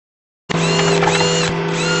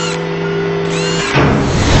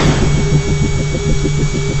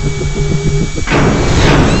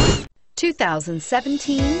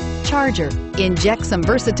2017 Charger. Inject some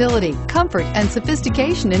versatility, comfort, and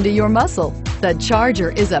sophistication into your muscle. The Charger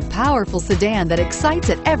is a powerful sedan that excites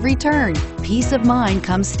at every turn. Peace of mind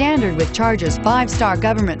comes standard with Charger's 5-star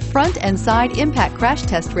government front and side impact crash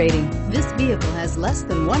test rating. This vehicle has less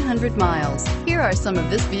than 100 miles. Here are some of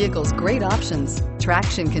this vehicle's great options: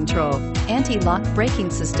 traction control, anti-lock braking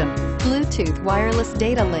system, Bluetooth wireless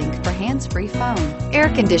data link for hands-free phone, air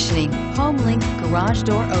conditioning, home link garage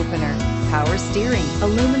door opener, power steering,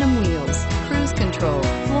 aluminum wheels, cruise control,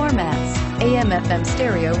 floor mats, AM/FM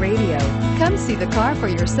stereo radio. Come see the car for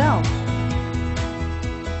yourself.